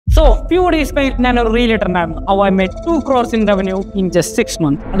So, few days back, I really how I made 2 crores in revenue in just 6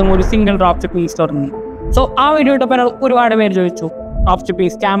 months. That's a single dropshipping store. So, I video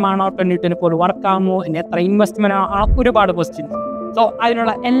dropshipping scam or 2024 work investment questions. So, I don't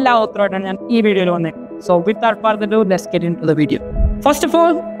know this video. So, without further ado, let's get into the video. First of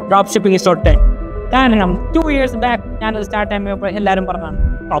all, dropshipping is not 10. 2 years back, I started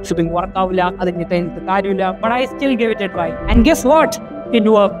dropshipping work, but I still gave it a try. And guess what? It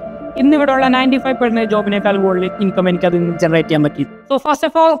worked. In the 95% job income generate. So first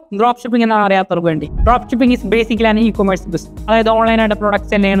of all, dropshipping dropshipping is basically an e-commerce business. That's the online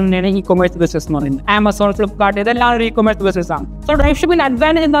products and e-commerce business. Amazon, Flipkart, is e-commerce business. So dropshipping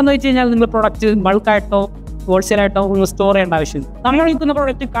advantage is the product bulk wholesale store and product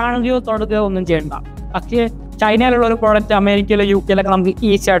China product, America, UK,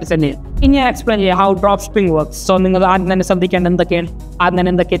 each easy. In your explain how dropshipping works. So, you can something in the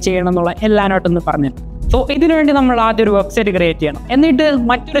kitchen, the kitchen, and the so, this is a website create. And it is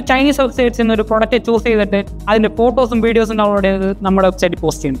Chinese websites in the product choose that photos and videos on our website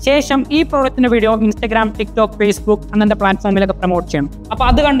posting. Shesham, this product in a video, Instagram, TikTok, Facebook, and then the platform promote. If you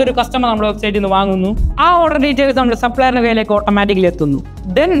customer on our website in the order details on the supplier automatically.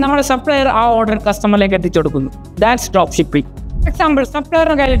 Then our supplier order customer that's dropshipping. For example, supplier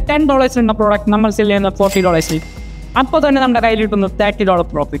 $10 in the product, we sell $40. After that, we $30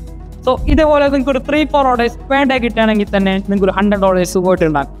 profit. So, if you have 3-4 orders per day, you have $100.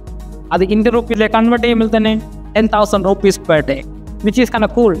 That's in convertible 10,000 rupees per day, which is kind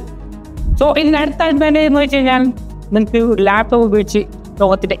of cool. So, in that time, you laptop which is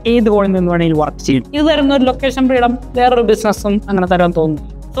work. Is there a location freedom? There are businesses.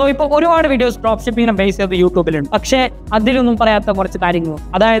 So, if you have videos dropshipping based on YouTube,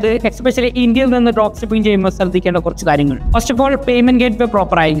 especially Indian dropshipping. First of all, payment gateway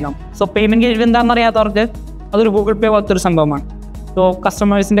proper. So, payment gateway is Google Pay. So,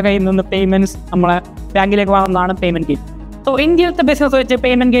 customers payments payment gateway. So, India's business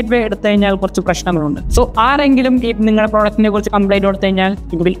payment gateway so, if product complaint,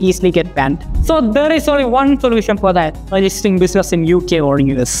 it will easily get banned. So, there is only one solution for that, registering business in UK or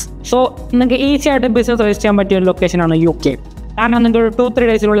US. So, easy business register location on UK. And 2-3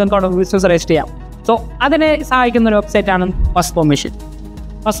 days business register. So, that's a website first formation.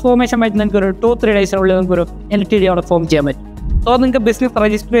 First formation 2-3 days LTD form. So, you can business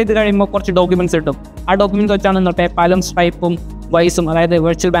register documents. Those documents are PayPal, Stripe, Wise,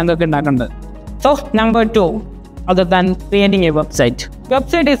 virtual bank. So, number 2, other than creating a website.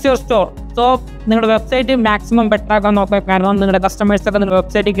 Website is your store. So, your website is maximum better than customers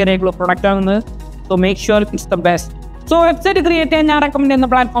website product. So, make sure it's the best. So, website create I recommend the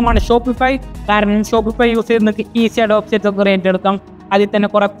platform on Shopify. Shopify use easy website create. That's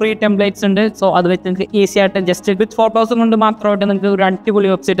free templates, so that's easy to just with photos and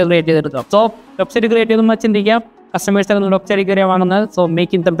website create. So, website create customers website so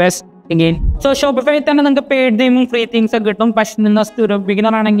make it the best again. So, Shopify paid them free things are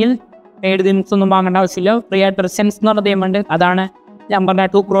beginner paid them free sense not the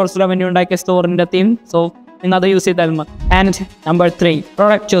 2 crores revenue like a store in the theme. So, another use it. And number 3,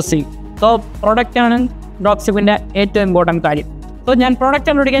 product choosing. So, product dropshipping is important. So, product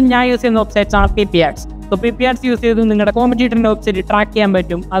use websites are PPAds. So, PPAds use the competitor website track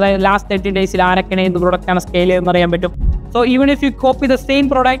last 30 days the product scale. So, even if you copy the same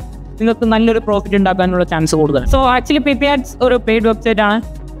product, you have profit chance. So, actually, PPAds is a paid website.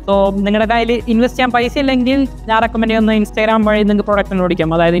 So, you invest in I recommend Instagram product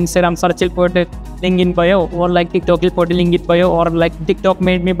Instagram search link bio or like TikTok link bio or like TikTok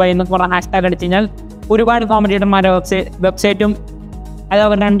made me buy hashtag website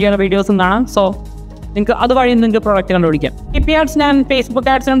videos. So, you can product. PPAds and Facebook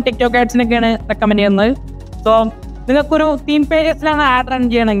ads and TikTok ads recommend. So, you can theme pages ad run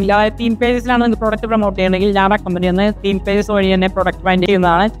theme pages product promote theme pages product find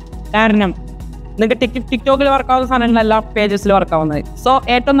TikTok work pages work. So,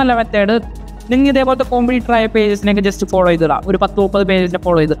 method you can completely pages just follow the pages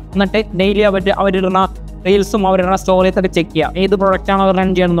follow daily reels stories check the product run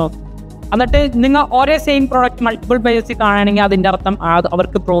and same product multiple pages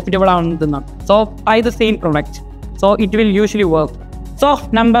profitable. So, buy the same product. So, it will usually work. So,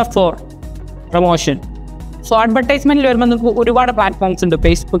 number 4, promotion. So, advertisement platforms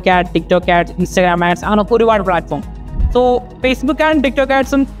Facebook ads, TikTok ads, Instagram ads, and platform. So, Facebook and TikTok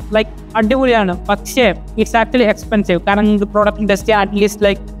ads like it's actually expensive. The product does at least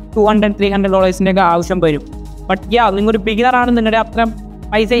like $200-300 But yeah, you are a beginner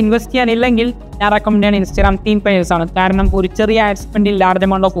പൈസ invest ചെയ്യാനില്ലെങ്കിൽ ഞാൻ recommend ചെയ്യുന്ന Instagram theme pages ആണ്. കാരണം ഒരു ചെറിയ add സ്പെൻഡിൽ large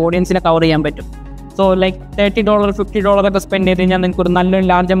amount of ഓഡിയൻസിനെ cover ചെയ്യാൻ പറ്റും. So like $30 $50 ഒക്കെ സ്പെൻഡ് ചെയ്ത് കഴിഞ്ഞാൽ നിങ്ങൾക്ക് ഒരു നല്ലൊരു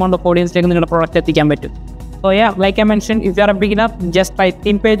ലാർജ് എമൗണ്ട് ഓഫ് ഓഡിയൻസിലേക്ക് നിങ്ങളുടെ പ്രോഡക്റ്റ് എത്തിക്കാൻ പറ്റും. So like I mention, if you are A beginner just try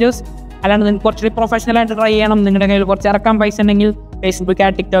theme pages. അല്ലാണ്ട് നിങ്ങൾക്ക് കുറച്ചുകൂടി പ്രൊഫഷണലായിട്ട് ട്രൈ ചെയ്യണം. നിങ്ങളുടെ കയ്യിൽ കുറച്ച് ഇറക്കാൻ പൈസ ഉണ്ടെങ്കിൽ ഫേസ്ബുക്ക്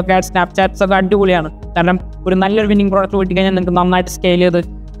ആഡ്, ടിക്ടോക്ക് ആഡ്, സ്നാപ്ചാറ്റ്സ് ഒക്കെ അടിപൊളിയാണ്. കാരണം ഒരു നല്ലൊരു വിന്നിംഗ് പ്രോഡക്റ്റ് കിട്ടി കഴിഞ്ഞാൽ നിങ്ങൾക്ക് നന്നായിട്ട് സ്കെയിൽ ചെയ്ത്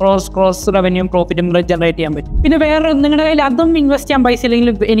ക്രോസ് റവന്യൂം പ്രോഫിറ്റും ജനറേറ്റ് ചെയ്യാൻ പറ്റും. പിന്നെ വേറെ നിങ്ങളുടെ കയ്യിൽ അതും ഇൻവെസ്റ്റ് ചെയ്യാൻ പൈസ ഇല്ലെങ്കിൽ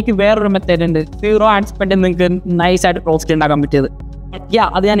എനിക്ക് വേറൊരു മെത്തേഡ് ഉണ്ട്. 0 ആഡ് സ്പെൻഡ് നിങ്ങൾക്ക് നൈസായിട്ട് പ്രോഫിറ്റ് ഉണ്ടാക്കാൻ പറ്റിയത്.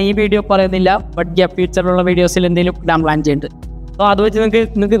 അത് ഞാൻ ഈ വീഡിയോ പറയുന്നില്ല. ബട്ട് ഫ്യൂച്ചറിലുള്ള വീഡിയോസിൽ എന്തെങ്കിലും ഇടാൻ പ്ലാൻ ചെയ്യുന്നുണ്ട്. സോ അത് വെച്ച്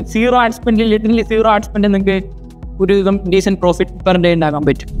നിങ്ങൾക്ക് 0 ആഡ് സ്പെൻഡിൽ ലിറ്ററലി 0 ആഡ് സ്പെൻഡ് നിങ്ങൾക്ക് ഒരു വിധം ഡീസൻറ്റ് പ്രോഫിറ്റ് പെർ ഡേ ഉണ്ടാക്കാൻ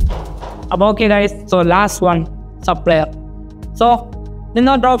പറ്റും. അപ്പോൾ okay guys, so last one, supplier. So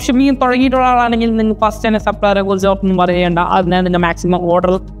നിങ്ങൾ ഡ്രോപ്പ് ഷിപ്പിംഗ് തുടങ്ങിയിട്ടുള്ള ആളാണെങ്കിൽ നിങ്ങൾ ഫസ്റ്റ് തന്നെ സപ്ലയറെ കുറിച്ച് ഒന്നും പറയേണ്ട. അതിനെ നിങ്ങൾ മാക്സിമം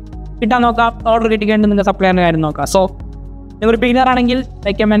ഓർഡർ കിട്ടാൻ നോക്കാം. ഓർഡർ കിട്ടിക്കഴിഞ്ഞ് നിങ്ങൾ സപ്ലയറിൻ്റെ കാര്യം നോക്കാം. സോ നിങ്ങൾ ബിഗിനർ ആണെങ്കിൽ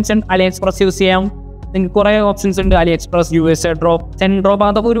like I mention AliExpress use ചെയ്യാം. നിങ്ങൾക്ക് കുറേ ഓപ്ഷൻസ് ഉണ്ട്. AliExpress, USA ഡ്രോപ്പ്, ഡ്രോപ്പ്,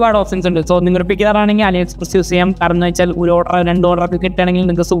 അതൊക്കെ ഒരുപാട് ഓപ്ഷൻസ് ഉണ്ട്. സോ നിങ്ങൾ ബിഗിനർ ആണെങ്കിൽ AliExpress യൂസ് ചെയ്യാം. കാരണം എന്ന് വെച്ചാൽ ഒരു ഓർഡർ 2 ഓർഡർ ഒക്കെ കിട്ടുകയാണെങ്കിൽ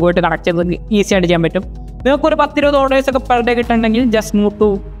നിങ്ങൾക്ക് സുഖമായിട്ട് കണക്ട് ചെയ്ത് ഈസി ആയിട്ട് ചെയ്യാൻ പറ്റും. നിങ്ങൾക്ക് ഒരു 10-20 ഓർഡേഴ്സ് ഒക്കെ per day കിട്ടുന്നുണ്ടെങ്കിൽ just move to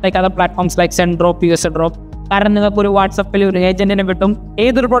like other platforms like drop, USA drop. കാരണം നിങ്ങൾക്ക് ഒരു വാട്സപ്പിൽ ഒരു ഏജന്റിനെ കിട്ടും.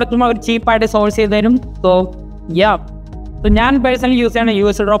 ഏതൊരു പ്രൊഡക്റ്റും അവർ ചീപ്പായിട്ട് സോഴ്സ് ചെയ്ത് തരും. സോ ഞാൻ പേഴ്സണലി യൂസ് ചെയ്യണ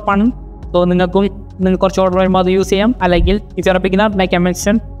USA ഡ്രോപ്പ് ആണ്. സോ നിങ്ങൾക്ക് കുറച്ച് ഓർഡർ വരുമ്പോൾ അത് യൂസ് ചെയ്യാം. അല്ലെങ്കിൽ if you are A beginner like I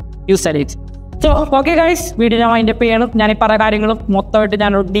mention, use it. So okay guys, video ഞാൻ വൈൻഡപ്പ് ചെയ്യണം. ഞാൻ ഈ പറഞ്ഞ കാര്യങ്ങളും മൊത്തമായിട്ട്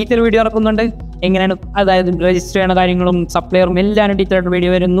ഞാൻ ഡീറ്റെയിൽ വീഡിയോ ഇറക്കുന്നുണ്ട്. എങ്ങനെയാണ് അതായത് രജിസ്റ്റർ ചെയ്യുന്ന കാര്യങ്ങളും സപ്ലയറും എല്ലാം ഡീറ്റെയിൽ ആയിട്ട്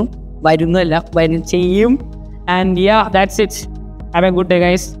വീഡിയോ വരുന്നതല്ല ചെയ്യും. And that's it. Have A good day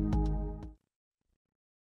guys.